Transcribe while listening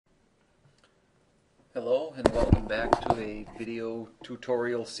Hello and welcome back to a video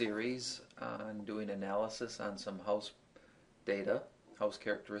tutorial series on doing analysis on some house data, house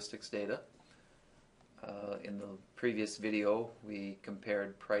characteristics data. In the previous video we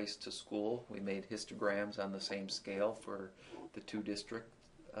compared price to school. We made histograms on the same scale for the two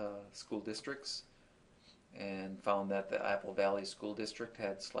school districts and found that the Apple Valley School District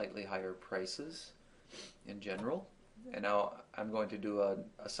had slightly higher prices in general. And now I'm going to do a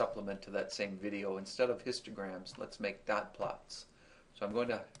supplement to that same video. Instead of histograms, let's make dot plots. So I'm going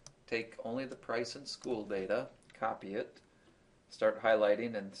to take only the price and school data, copy it, start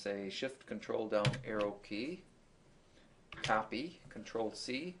highlighting and say Shift Control down arrow key, copy, Control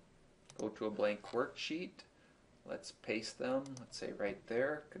C, go to a blank worksheet. Let's paste them, let's say right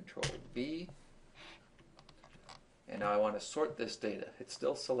there, Control V. And now I want to sort this data. It's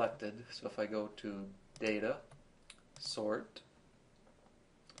still selected, so if I go to Data, Sort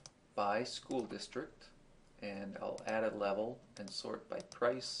by school district, and I'll add a level and sort by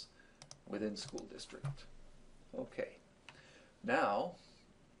price within school district. Okay, now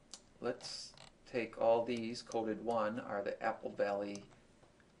let's take all these. Coded 1 are the Apple Valley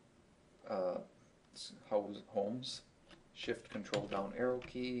homes. Shift Control down arrow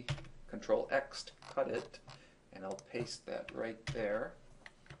key, Control X to cut it, and I'll paste that right there.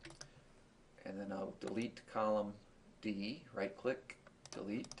 And then I'll delete column D, right click,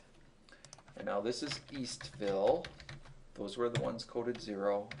 delete. And now this is Eastville. Those were the ones coded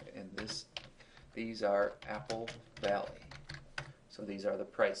 0, and these are Apple Valley. So these are the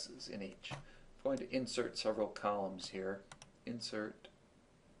prices in each. I'm going to insert several columns here. Insert,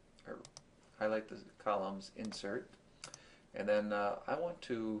 or highlight the columns, insert. And then I want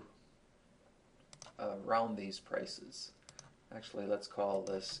to round these prices. Actually, let's call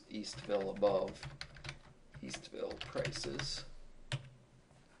this Eastville above. Eastville prices,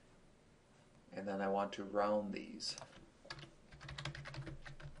 and then I want to round these.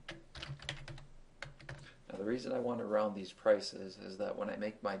 Now the reason I want to round these prices is that when I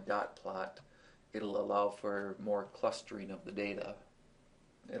make my dot plot, it'll allow for more clustering of the data.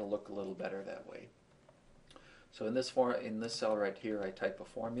 It'll look a little better that way. So in this cell right here, I type a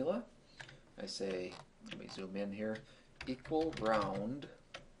formula. I say, let me zoom in here, equal round,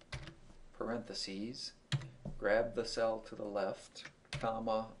 parentheses, grab the cell to the left,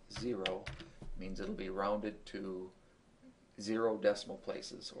 comma, 0, means it'll be rounded to 0 decimal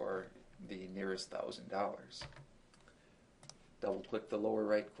places, or the nearest $1,000. Double click the lower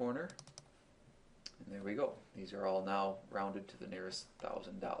right corner, and there we go. These are all now rounded to the nearest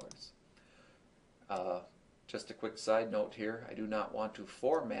 $1,000. Just a quick side note here, I do not want to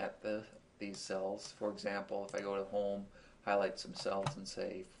format these cells. For example, if I go to Home, highlight some cells and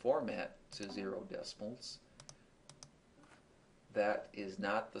say Format to 0 decimals, that is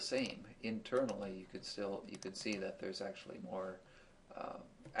not the same. Internally, you could see that there's actually more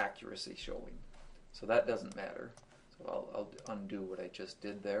accuracy showing. So that doesn't matter. So I'll undo what I just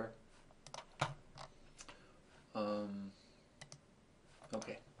did there.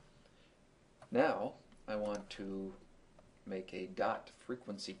 Okay. Now I want to make a dot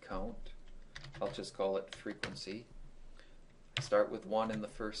frequency count. I'll just call it frequency. Start with 1 in the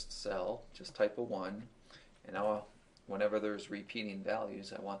first cell. Just type a 1, and now whenever there's repeating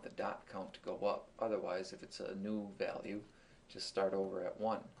values, I want the dot count to go up. Otherwise, if it's a new value, just start over at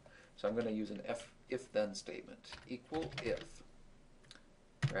 1. So I'm going to use an if-then statement. Equal if.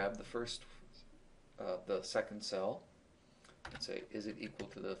 Grab the second cell and say, is it equal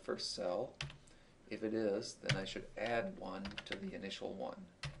to the first cell? If it is, then I should add 1 to the initial 1.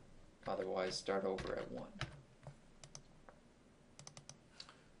 Otherwise, start over at 1.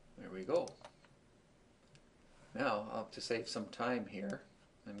 There we go. Now, to save some time here,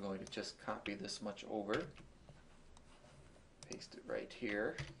 I'm going to just copy this much over, paste it right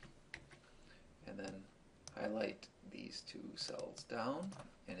here, and then highlight these two cells down,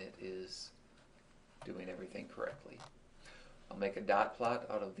 and it is doing everything correctly. I'll make a dot plot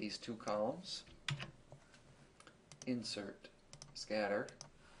out of these two columns. Insert, scatter,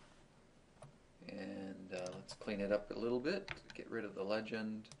 and let's clean it up a little bit, get rid of the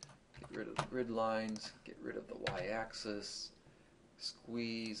legend, get rid of the grid lines, get rid of the y-axis,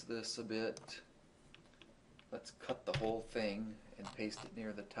 squeeze this a bit. Let's cut the whole thing and paste it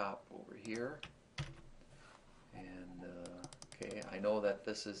near the top over here. And okay, I know that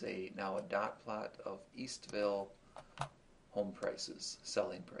this is now a dot plot of Eastville home prices,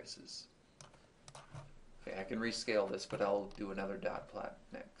 selling prices. Okay, I can rescale this, but I'll do another dot plot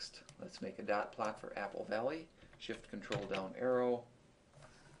next. Let's make a dot plot for Apple Valley. Shift Control down arrow,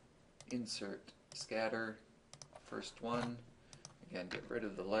 insert, scatter, first one, Again, get rid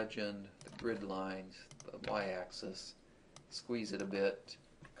of the legend, the grid lines, the y-axis, squeeze it a bit,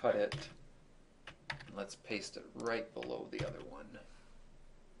 cut it, and let's paste it right below the other one.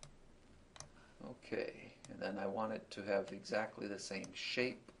 Okay, and then I want it to have exactly the same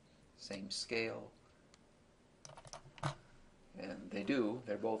shape, same scale, and they do.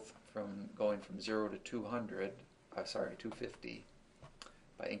 They're both going from 0 to 250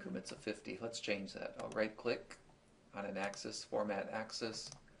 by increments of 50. Let's change that. I'll right click on an axis, format axis,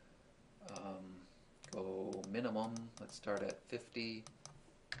 go minimum, let's start at 50,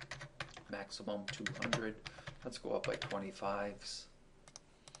 maximum 200, let's go up by 25s.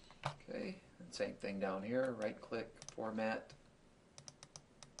 Okay, and same thing down here, right click, format,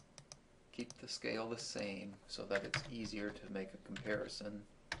 keep the scale the same so that it's easier to make a comparison.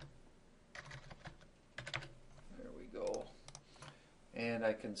 There we go. And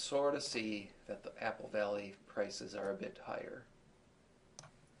I can sort of see that the Apple Valley prices are a bit higher,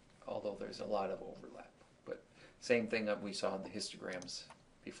 although there's a lot of overlap. But same thing that we saw in the histograms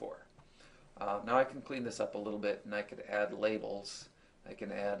before. Now I can clean this up a little bit, and I could add labels. I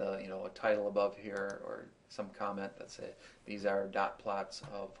can add a title above here, or some comment that say these are dot plots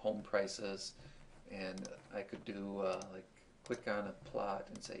of home prices, and I could do like click on a plot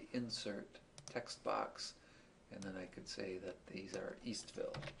and say insert text box, and then I could say that these are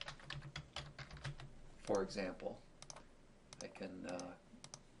Eastville, for example. I can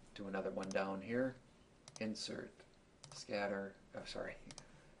do another one down here, insert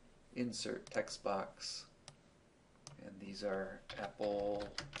insert text box, and these are Apple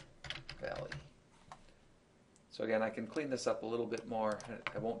Valley. So again, I can clean this up a little bit more.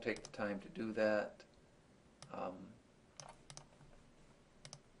 I won't take the time to do that. I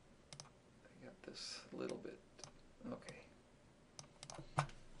got this a little bit. Okay.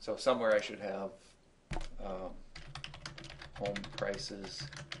 So somewhere I should have home prices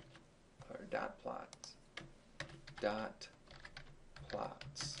or dot plots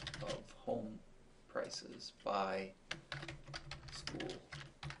of home prices by school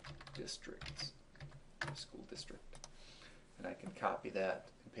districts, school district, and I can copy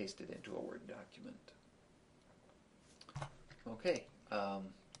that and paste it into a Word document. Okay,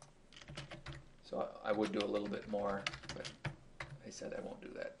 so I would do a little bit more, but I said I won't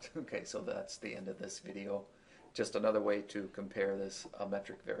do that. Okay, so that's the end of this video. Just another way to compare this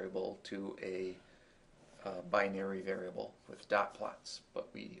metric variable to a binary variable with dot plots,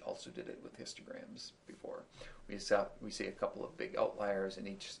 but we also did it with histograms before. We see a couple of big outliers in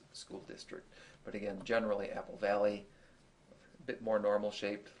each school district, but again, generally Apple Valley, a bit more normal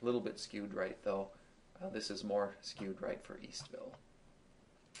shaped, a little bit skewed right though. This is more skewed right for Eastville.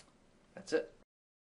 That's it.